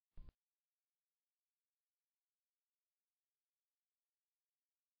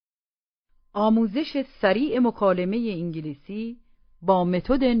آموزش سریع مکالمه انگلیسی با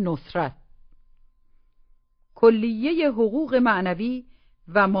متد نصرت. کلیه حقوق معنوی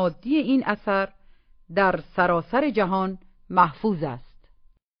و مادی این اثر در سراسر جهان محفوظ است.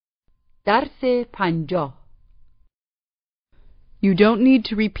 درس 50. You don't need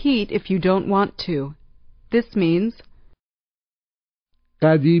to repeat if you don't want to. This means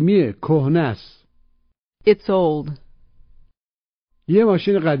قدیمی، کهنه است. it's old. یه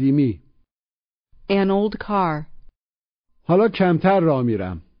ماشین قدیمی. An old car. حالا کمتر راه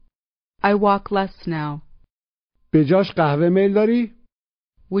میرم. I walk less now. به جاش قهوه میل داری؟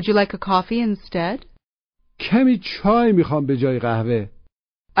 Would you like a coffee instead? کمی چای میخوام به جای قهوه.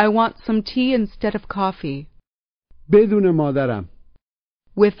 I want some tea instead of coffee. بدون مادرم.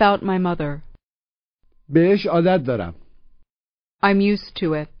 Without my mother. بهش عادت دارم. I'm used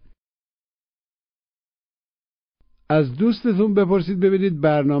to it. از دوستتون بپرسید ببینید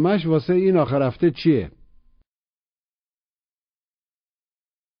برنامه‌اش واسه این آخر هفته چیه؟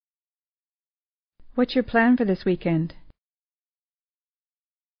 What's your plan for this weekend?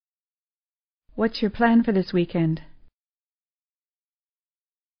 What's your plan for this weekend?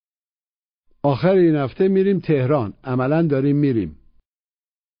 آخر این هفته میریم تهران. عملاً داریم میریم.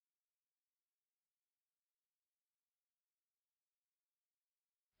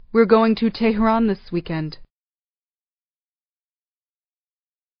 We're going to Tehran this weekend.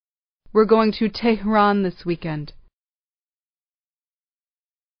 We're going to Tehran this weekend.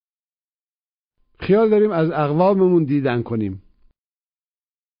 خیال داریم از اقواممون دیدن کنیم.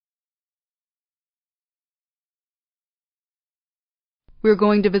 We're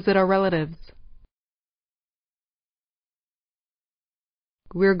going to visit our relatives.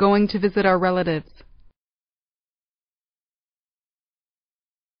 We're going to visit our relatives.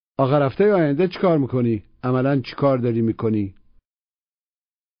 آخر هفته آینده چیکار میکنی؟ عملاً چیکار داری میکنی؟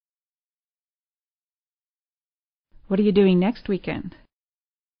 What are you doing next weekend?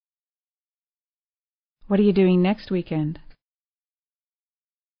 What are you doing next weekend?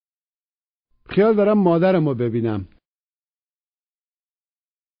 خیال دارم مادرمو ببینم.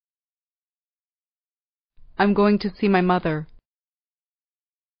 I'm going to see my mother.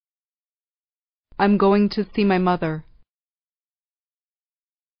 I'm going to see my mother.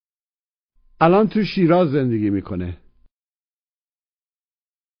 الان تو شیراز زندگی میکنه.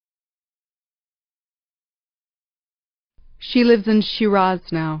 She lives in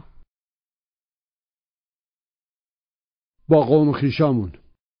Shiraz now. با قوم خویشامون.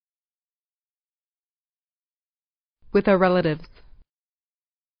 With our relatives.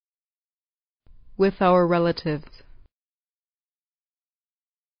 With our relatives.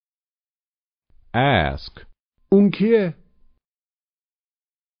 Ask. اون کیه؟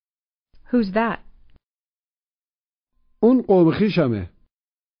 Who's that? اون قوم خویشمه.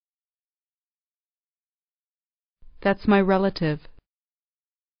 That's my relative.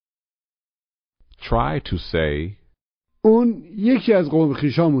 Try to say, اون یکی از قوم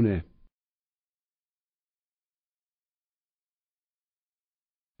خویشامونه.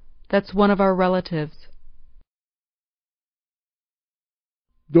 That's one of our relatives.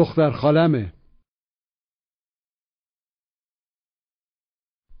 دختر خالمه.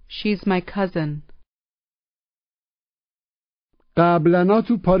 She's my cousin. قبلنا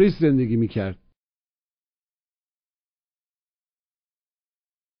تو پاریس زندگی میکرد.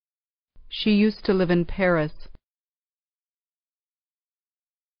 She used to live in Paris.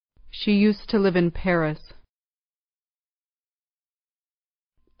 She used to live in Paris.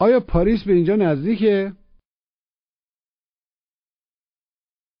 آیا پاریس به اینجا نزدیکه؟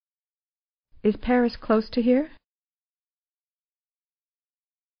 Is Paris close to here?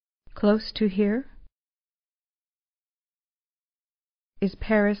 Close to here? Is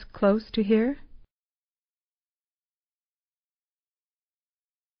Paris close to here?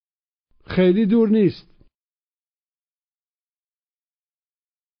 خیلی دور نیست.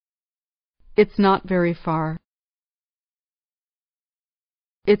 It's not very far.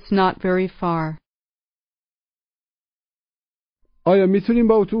 It's not very far. آیا میتونیم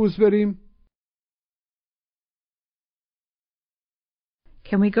با اتوبوس بریم؟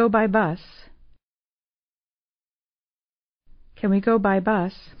 Can we go by bus? Can we go by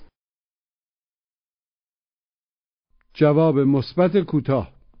bus? جواب مثبت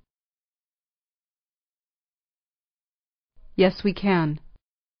کوتاه. Yes, we can.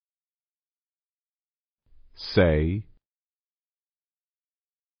 say,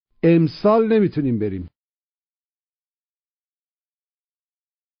 امسال نمیتونیم بریم.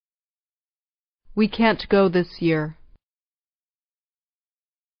 We can't go this year.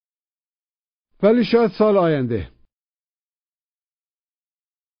 ولی شاید سال آینده.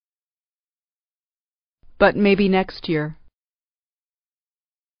 but maybe next year.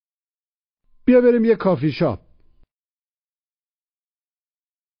 بیا بریم یه کافی شاپ.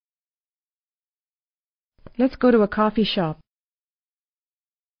 Let's go to a coffee shop.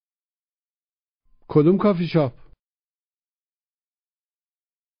 کدوم کافی شاپ؟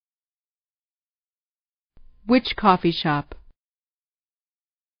 Which coffee shop?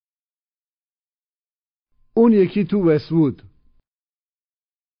 اون یکی تو وست‌وود.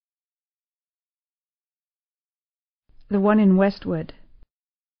 The one in Westwood.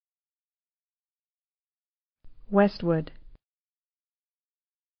 Westwood.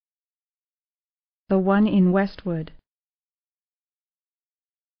 The one in Westwood.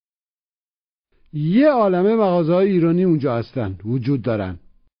 یه عالمه مغازه‌های ایرانی اونجا هستن. وجود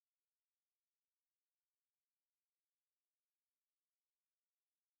دارن.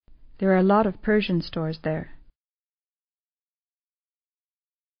 There are a lot of Persian stores there.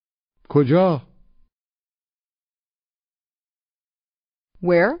 کجا؟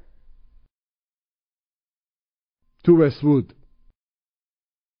 Where? تو وست‌وود.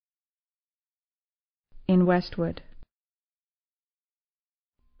 In Westwood.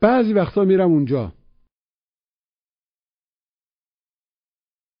 بعضی وقتا میرم اونجا.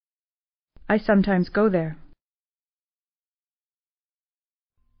 I sometimes go there.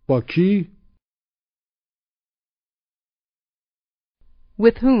 با کی؟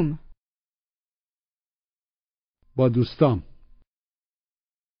 With whom? با دوستام.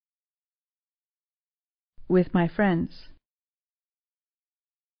 With my friends.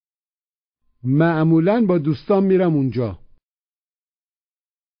 معمولاً با دوستام میرم اونجا.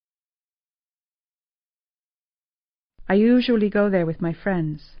 I usually go there with my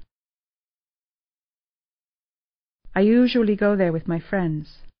friends. I usually go there with my friends.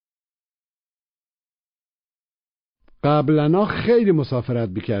 قبلاً خیلی مسافرت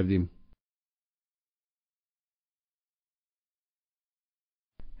میکردیم.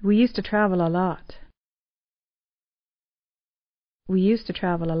 We used to travel a lot. We used to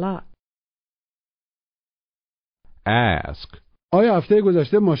travel a lot. Ask. آیا هفته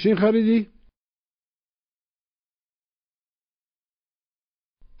گذشته ماشین خریدی؟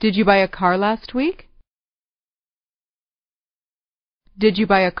 Did you buy a car last week? Did you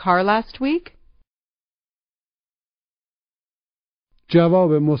buy a car last week? جواب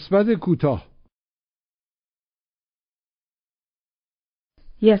مثبت کوتاه.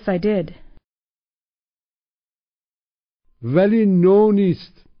 Yes, I did. ولی نو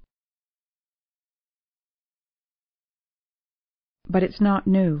نیست. But it's not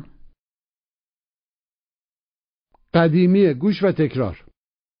new. قدیمیه. گوش و تکرار.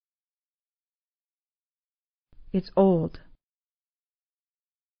 It's old.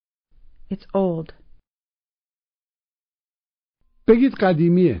 It's old. بگید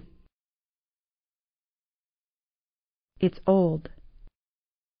قدیمیه. It's old.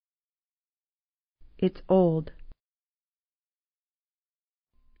 It's old.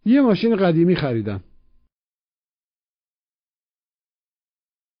 یه ماشین قدیمی خریدم.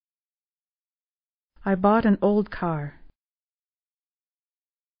 I bought an old car.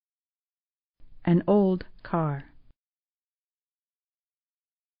 An old car.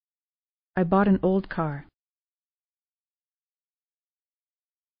 I bought an old car.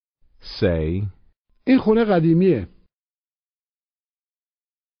 Say. این خونه قدیمیه.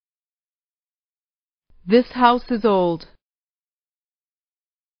 This house is old.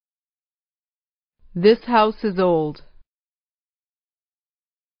 This house is old.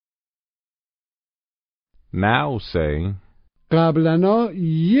 Now say. قبلاً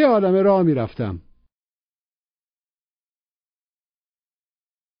یه عالمه راه میرفتم.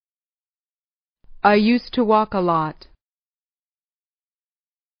 I used to walk a lot.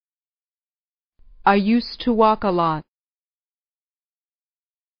 I used to walk a lot.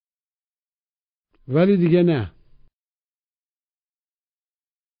 ولی دیگه نه.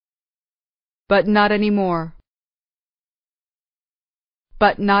 But not anymore.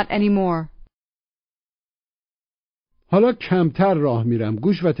 But not anymore. حالا کمتر راه میرم.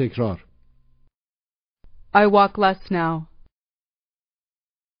 گوش و تکرار. I walk less now.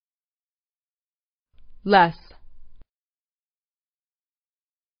 Less.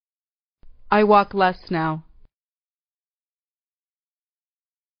 I walk less now.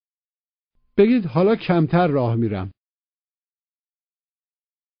 بگید حالا کمتر راه میرم.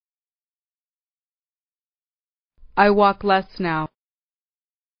 I walk less now.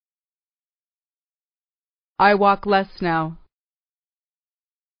 I walk less now.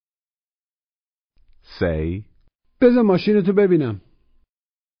 Say. بذار ماشینتو ببینم.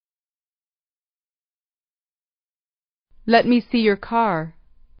 Let me see your car.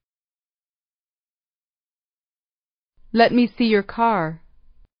 Let me see your car.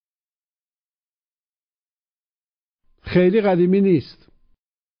 خیلی قدیمی نیست.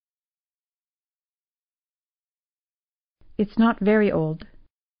 It's not very old.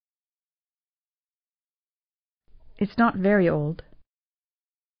 It's not very old.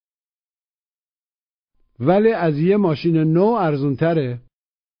 ولی از یه ماشین نو ارزونتره.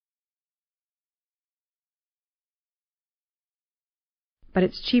 But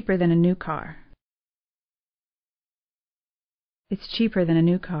it's cheaper than a new car. It's cheaper than a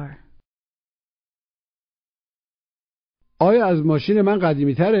new car. آیا از ماشین من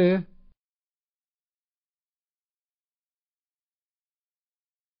قدیمی تره؟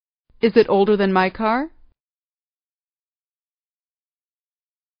 Is it older than my car?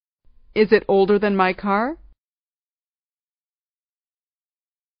 Is it older than my car?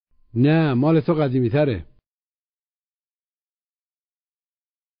 نه، مال تو قدیمی تره.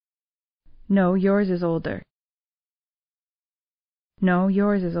 No, yours is older. No,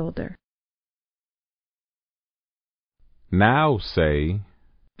 yours is older. Now say,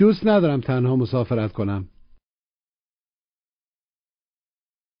 دوست ندارم تنها مسافرت کنم.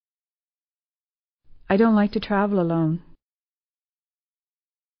 I don't like to travel alone.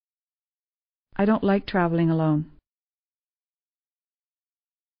 I don't like traveling alone.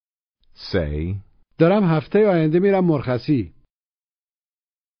 say, دارم هفته آینده میرم مرخصی.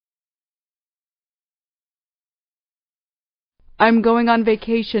 I'm going on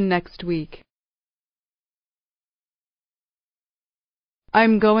vacation next week.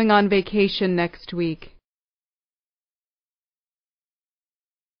 I'm going on vacation next week.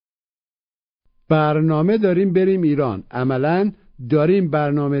 برنامه داریم بریم ایران. عملاً داریم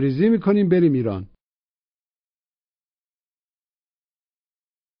برنامه ریزی میکنیم بریم ایران.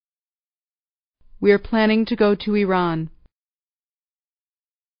 We're planning to go to Iran.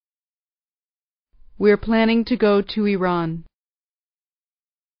 We're planning to go to Iran.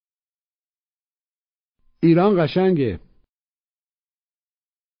 ایران قشنگه.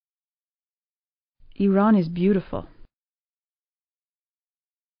 Iran is beautiful.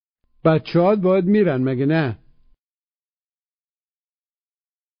 بچه‌هات باید میرن مگه نه؟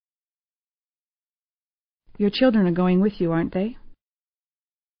 Your children are going with you, aren't they?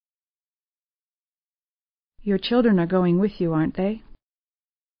 Your children are going with you, aren't they?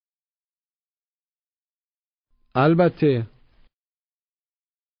 البته.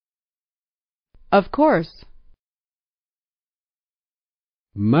 Of course.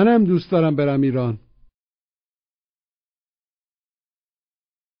 منم دوست دارم برم ایران.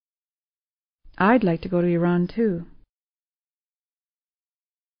 I'd like to go to Iran too.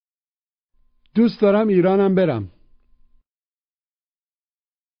 دوست دارم ایرانم برم.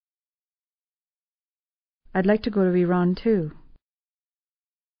 I'd like to go to Iran too.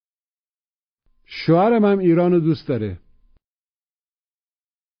 شوهرم هم ایرانو دوست داره.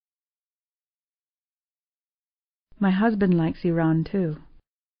 My husband likes Iran too.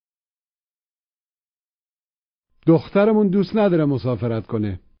 دخترمون دوست نداره مسافرت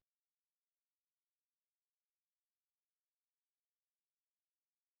کنه.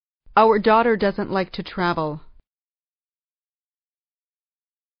 Our daughter doesn't like to travel.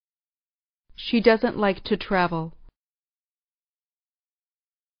 She doesn't like to travel.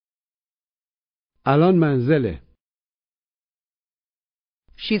 الان منزله.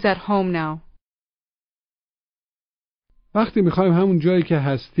 She's at home now. وقتی میخوایم همون جایی که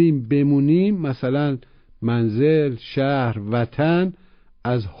هستیم بمونیم، مثلا منزل، شهر، وطن،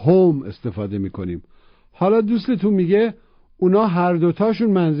 از هوم استفاده میکنیم. حالا دوستتون میگه اونا هر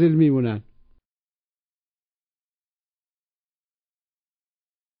دوتاشون منزل میمونن.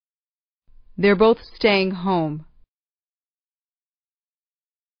 They're both staying home.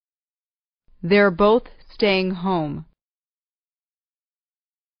 They're both staying home.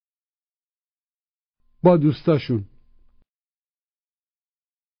 با دوستاشون.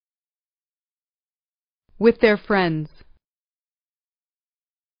 With their friends.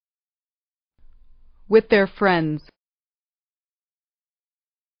 With their friends.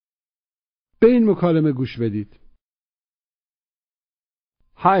 به این مکالمه گوش بدید.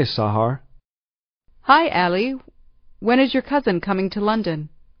 Hi, Sahar. Hi, Allie. When is your cousin coming to London?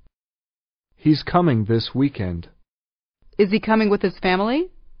 He's coming this weekend. Is he coming with his family?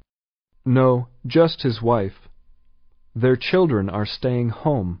 No, just his wife. Their children are staying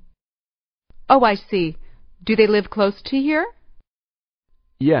home. Oh, I see. Do they live close to here?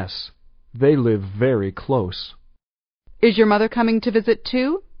 Yes, they live very close. Is your mother coming to visit too?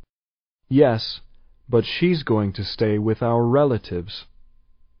 Yes, but she's going to stay with our relatives.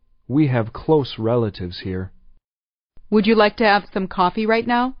 We have close relatives here. Would you like to have some coffee right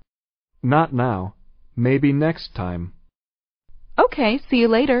now? Not now. Maybe next time. Okay, see you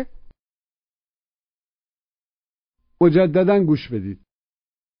later. مجدداً گوش بدید.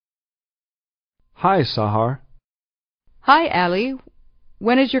 Hi, Sahar. Hi, Allie.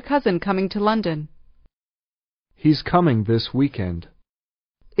 When is your cousin coming to London? He's coming this weekend.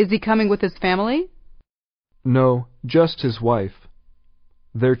 Is he coming with his family? No, just his wife.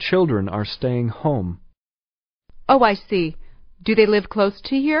 Their children are staying home. Oh, I see. Do they live close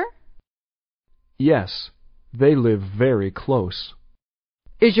to here? Yes, they live very close.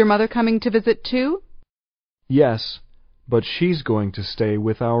 Is your mother coming to visit too? Yes, but she's going to stay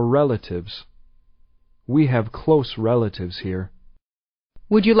with our relatives. We have close relatives here.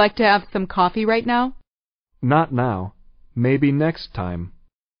 Would you like to have some coffee right now? Not now. Maybe next time.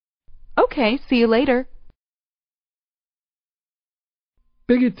 Okay, see you later.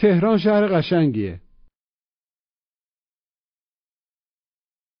 بگید تهران شهر قشنگیه.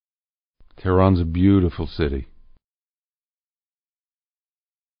 Tehran's a beautiful city.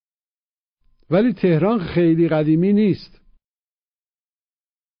 ولی تهران خیلی قدیمی نیست.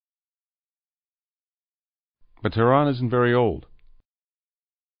 But Tehran isn't very old.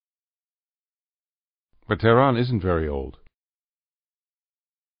 But Tehran isn't very old.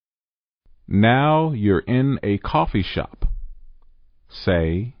 Now you're in a coffee shop.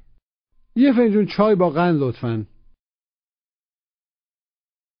 Say, یه فنجون چای با قند لطفاً.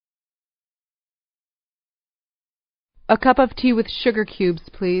 A cup of tea with sugar cubes,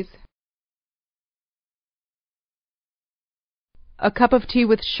 please. A cup of tea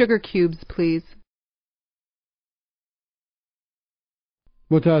with sugar cubes, please.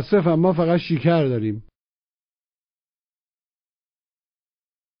 متاسفم ما فقط شکر داریم.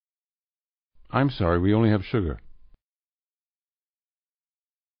 I'm sorry, we only have sugar.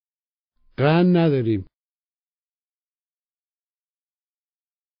 قند نداریم.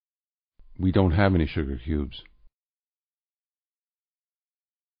 We don't have any sugar cubes.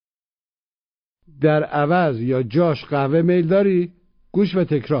 در عوض یا جاش قهوه میل داری؟ گوش و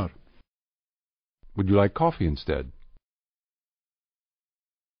تکرار. Would you like coffee instead?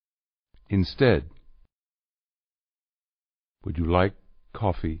 Instead. Would you like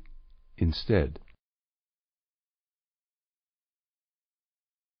coffee instead?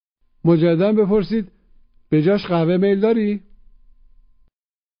 مجددا بپرسید به جاش قهوه میل داری؟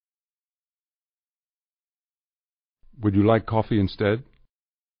 Would you like coffee instead?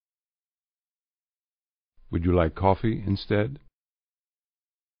 Would you like coffee instead?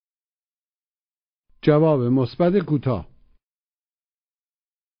 جواب مثبت کوتاه.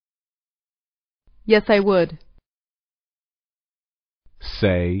 Yes, I would.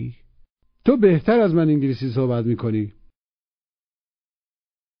 Say, تو بهتر از من انگلیسی صحبت میکنی.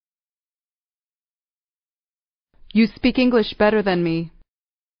 You speak English better than me.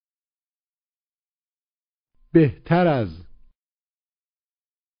 بهتر از.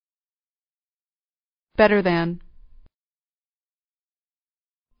 Better than.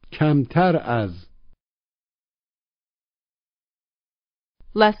 کمتر از.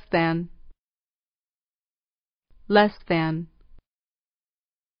 Less than. Less than.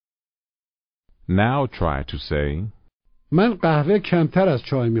 now try to say, من قهوه کمتر از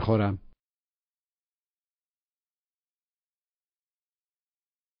چای میخورم.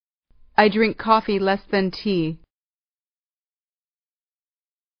 I drink coffee less than tea.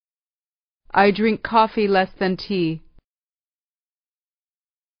 I drink coffee less than tea.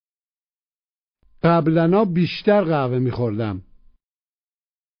 قبلنا بیشتر قهوه میخوردم.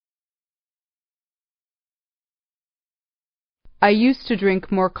 I used to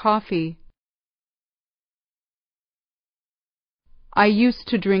drink more coffee. I used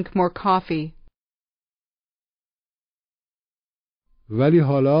to drink more coffee. ولی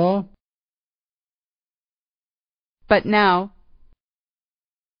حالا But now,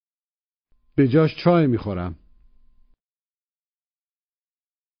 به جاش چای میخورم.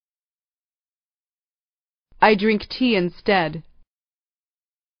 I drink tea instead.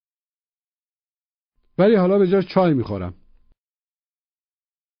 ولی حالا به جاش چای میخورم.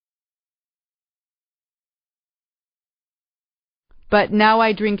 But now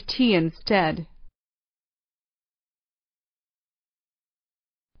I drink tea instead.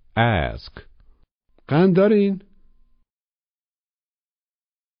 ask, قند دارین؟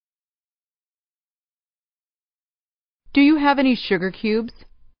 Do you have any sugar cubes?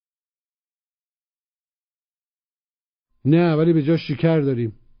 نه ولی به جاش شکر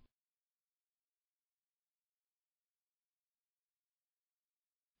داریم.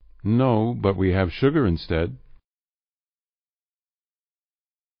 no, but we have sugar instead.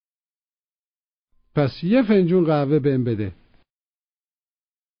 پس یه فنجون قهوه بهم بده.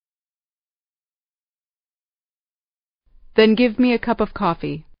 Then give me a cup of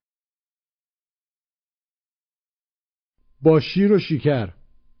coffee. با شیر و شکر.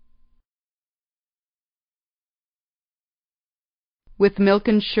 With milk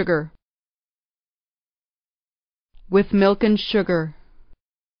and sugar. With milk and sugar.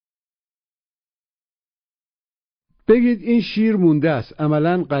 بگید این شیر مونده است.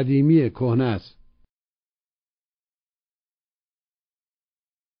 عملاً قدیمیه، کهنه است.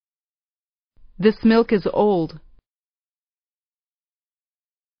 This milk is old.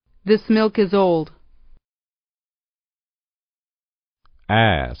 This milk is old.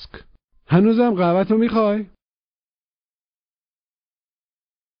 Ask. هنوزم قهوه‌تو میخوای؟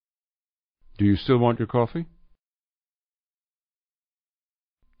 Do you still want your coffee?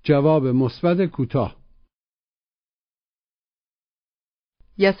 جواب مثبت کوتاه.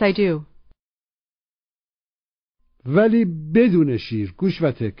 Yes, I do. ولی بدون شیر. گوش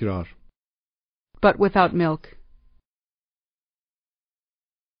و تکرار. But without milk.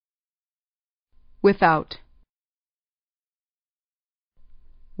 Without.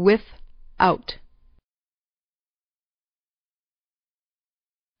 Without.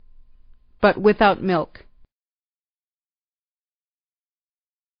 But without milk.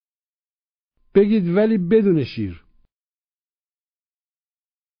 بگید ولی بدون شیر.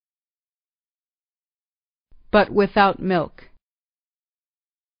 But without milk.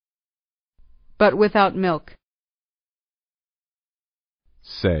 But without milk.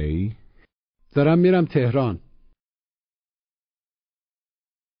 Say, دارم میرم تهران.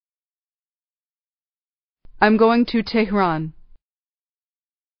 I'm going to Tehran.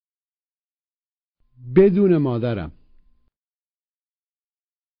 بدون مادرم.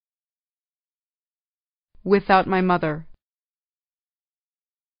 Without my mother.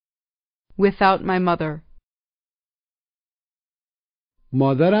 Without my mother.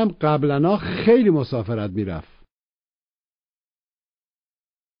 مادرم قبلنا خیلی مسافرت میرفت.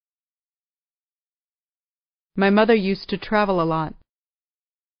 My mother used to travel a lot.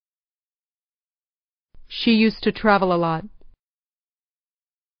 She used to travel a lot.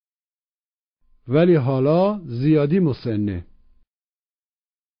 ولی حالا زیادی مسنه.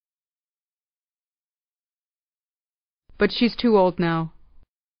 But she's too old now.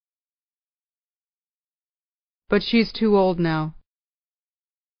 But she's too old now.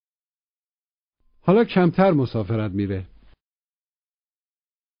 حالا کمتر مسافرت میره.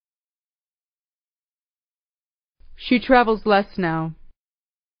 She travels less now.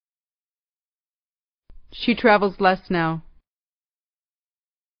 She travels less now.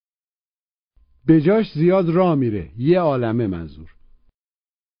 به جاش زیاد راه میره. یه عالمه منظور.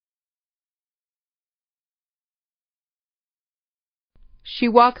 She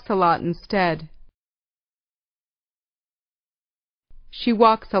walks a lot instead. She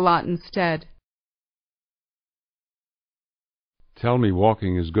walks a lot instead. tell me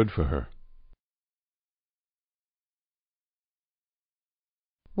walking is good for her.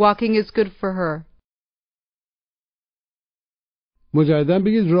 Walking is good for her. مجددا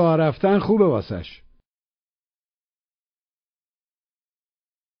بگید راه رفتن خوبه واسش.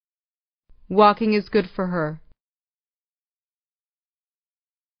 Walking is good for her.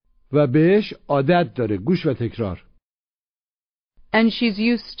 و بهش عادت داره. گوش و تکرار. And she's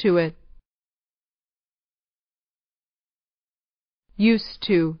used to it. Used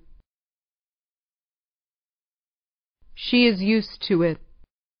to. She is used to it.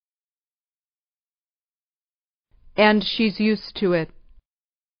 And she's used to it.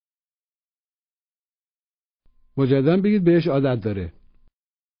 مجددا بگید بهش عادت داره.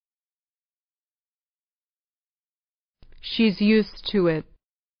 She's used to it.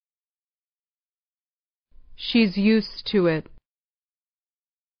 She's used to it.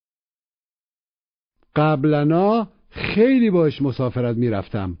 قبلنا خیلی باش مسافرت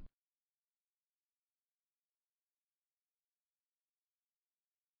میرفتم.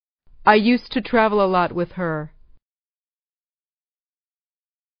 I used to travel a lot with her.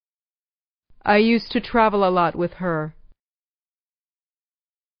 I used to travel a lot with her.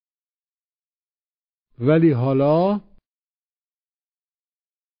 ولی حالا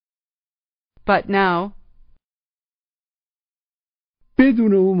But now,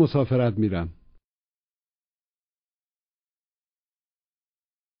 بدون اون مسافرت میرم.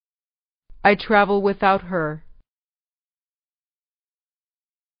 I travel without her.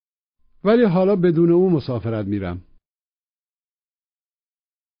 ولی حالا بدون اون مسافرت میرم.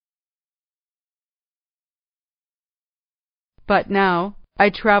 But now, I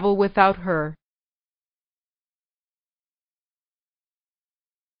travel without her.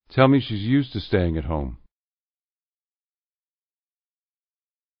 Tell me she's used to staying at home.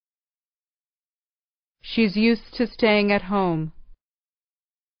 She's used to staying at home.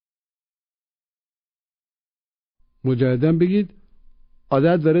 مجددا بگید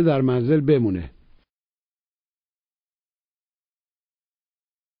عادت داره در منزل بمونه.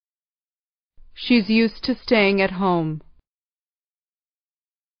 She's used to staying at home.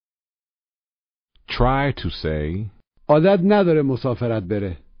 Try to say, عادت نداره مسافرت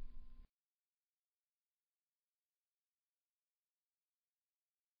بره.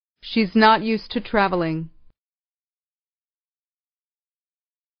 She's not used to traveling.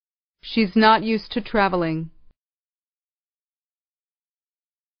 She's not used to traveling.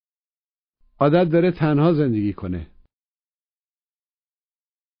 عادت داره تنها زندگی کنه.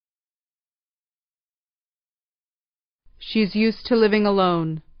 She's used to living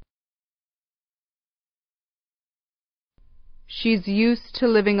alone. She's used to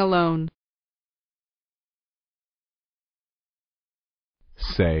living alone.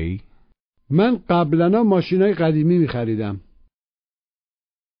 say, من قبلا ماشینای قدیمی می خریدم.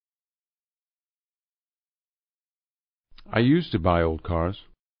 I used to buy old cars.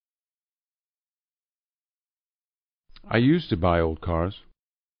 I used to buy old cars.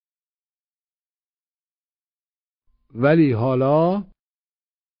 ولی حالا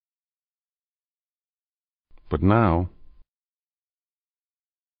But now,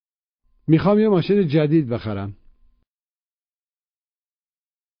 میخوام یه ماشین جدید بخرم.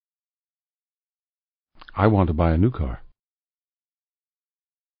 I want to buy a new car.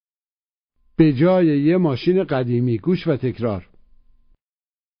 به جای یه ماشین قدیمی. گوش و تکرار.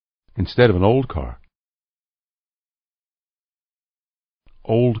 Instead of an old car.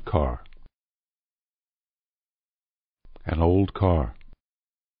 Old car. An old car.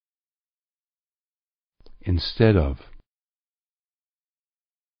 Instead of.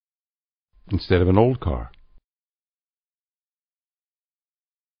 Instead of an old car.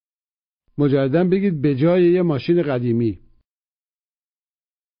 مجددا بگید به جای یه ماشین قدیمی.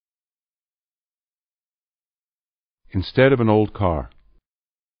 Instead of an old car.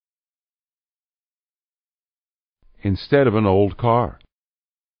 Instead of an old car.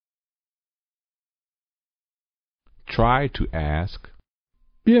 Try to ask.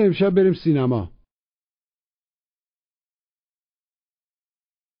 بیا امشب بریم سینما.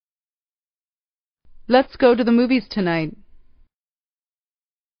 Let's go to the movies tonight.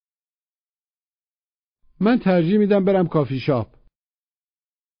 من ترجیح میدم برم کافی شاپ.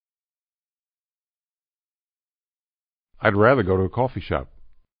 I'd rather go to a coffee shop.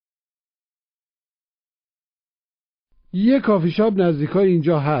 یه کافی شاپ نزدیکای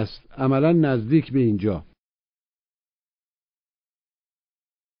اینجا هست. عملا نزدیک به اینجا.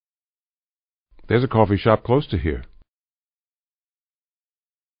 There's a coffee shop close to here.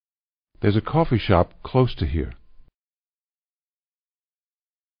 There's a coffee shop close to here.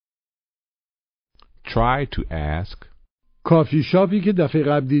 Try to ask. کافی شاپی که دفعه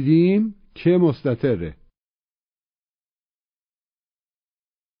قبل دیدیم که مستتره.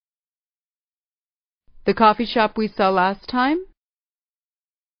 The coffee shop we saw last time?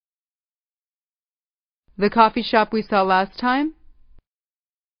 The coffee shop we saw last time?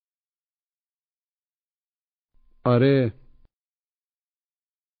 آره.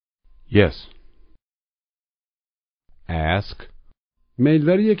 Yes. Ask.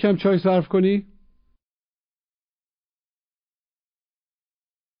 میلوری یکم چای صرف کنی؟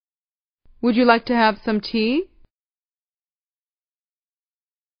 Would you like to have some tea?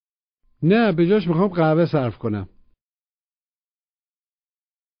 نه، به جاش میخوام قهوه صرف کنم.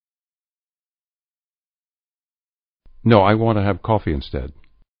 No, I want to have coffee instead.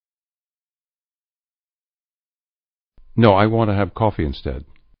 No, I want to have coffee instead.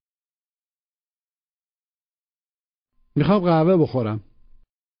 میخوام قهوه بخورم.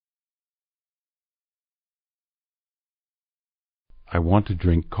 I want to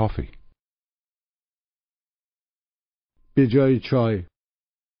drink coffee. به جای چای.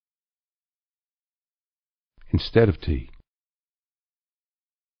 Instead of tea.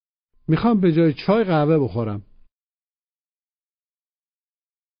 میخوام به جای چای قهوه بخورم.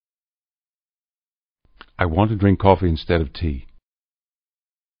 I want to drink coffee instead of tea.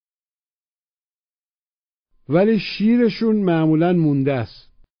 ولی شیرشون معمولاً مونده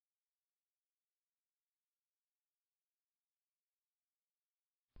است.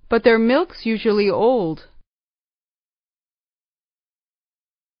 But their milk's usually old.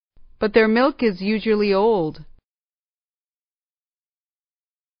 But their milk is usually old.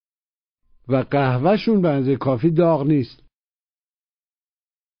 و قهوهشون به اندازه کافی داغ نیست.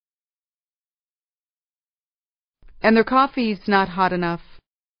 And their coffee's not hot enough.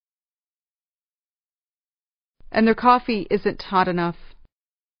 And their coffee isn't hot enough.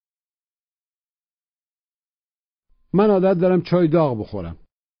 من عادت دارم چای داغ بخورم.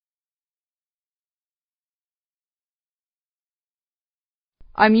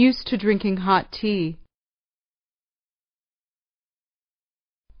 I'm used to drinking hot tea.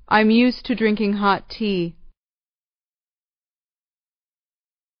 I'm used to drinking hot tea.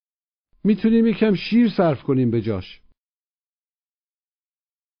 میتونیم یکم شیر صرف کنیم به جاش.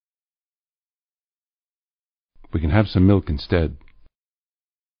 We can have some milk instead.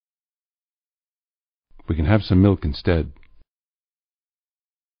 We can have some milk instead.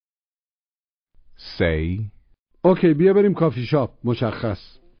 Say. اوکی بیا بریم کافی شاپ.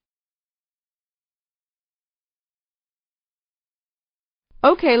 مشخص.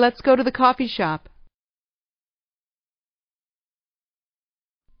 Okay, let's go to the coffee shop.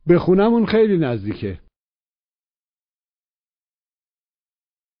 به خونمون خیلی نزدیکه.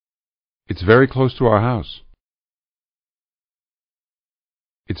 It's very close to our house.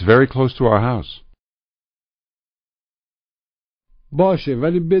 It's very close to our house. باشه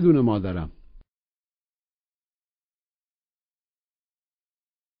ولی بدون مادرم.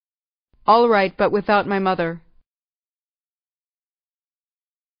 All right, but without my mother.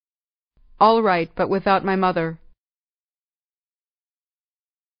 All right, but without my mother.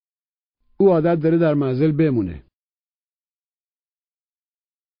 او عادت داره در منزل بمونه.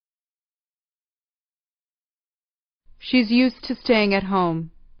 She's used to staying at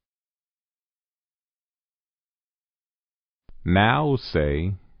home. Now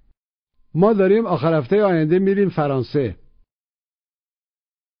say. ما داریم آخر هفته آینده میریم فرانسه.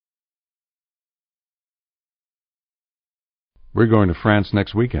 We're going to France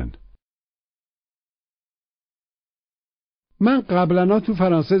next weekend. من قبلا تو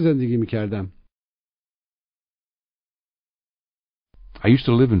فرانسه زندگی میکردم. I used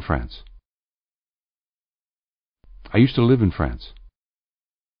to live in France. I used to live in France.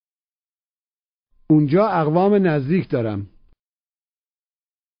 اونجا اقوام نزدیک دارم.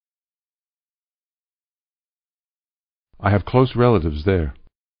 I have close relatives there.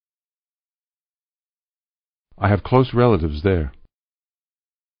 I have close relatives there.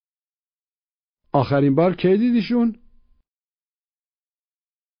 آخرین بار کی دیدیشون؟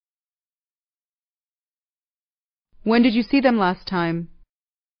 When did you see them last time?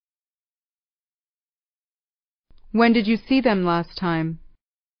 When did you see them last time?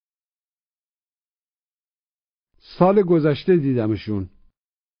 سال گذشته دیدمشون.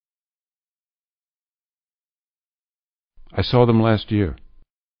 I saw them last year.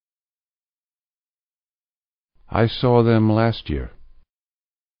 I saw them last year.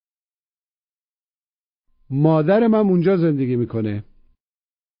 مادرم هم اونجا زندگی میکنه.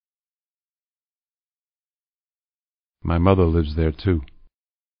 My mother lives there too.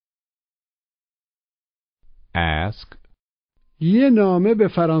 Ask. یه نامه به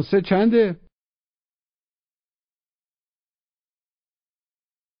فرانسه چنده؟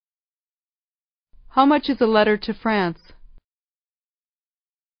 How much is a letter to France?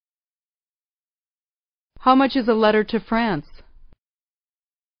 How much is a letter to France?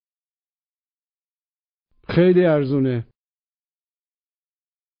 خیلی ارزونه.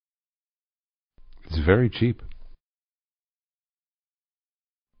 It's very cheap.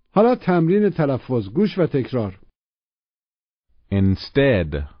 حالا تمرین تلفظ. گوش و تکرار.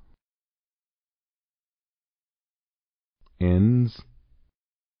 Instead. Ins.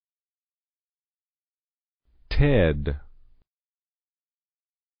 Ted.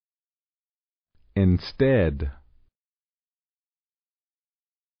 Instead.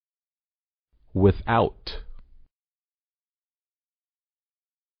 Without.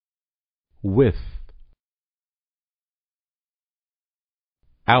 With.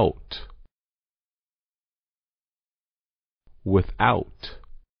 Out. Without.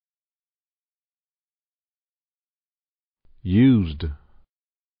 Used.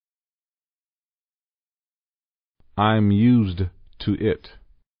 I'm used to it.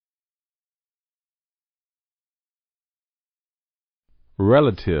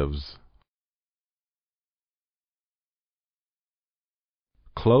 Relatives.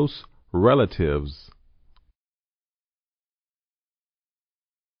 Close relatives.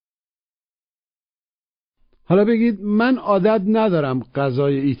 حالا بگید من عادت ندارم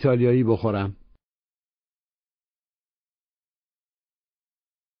غذای ایتالیایی بخورم.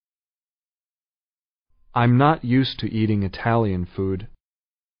 I'm not used to eating Italian food.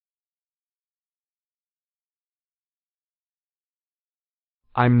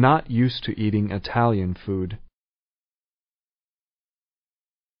 I'm not used to eating Italian food.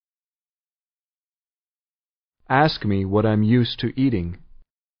 Ask me what I'm used to eating.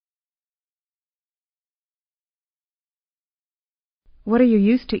 What are you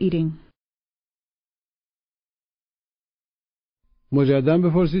used to eating? مجددا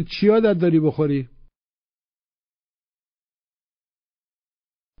بپرسید چی عادت داری بخوری؟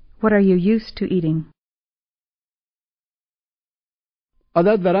 What are you used to eating?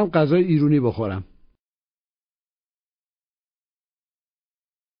 عادت دارم غذای ایرانی بخورم.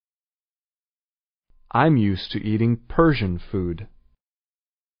 I'm used to eating Persian food.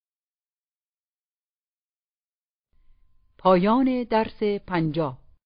 پایان درس 50.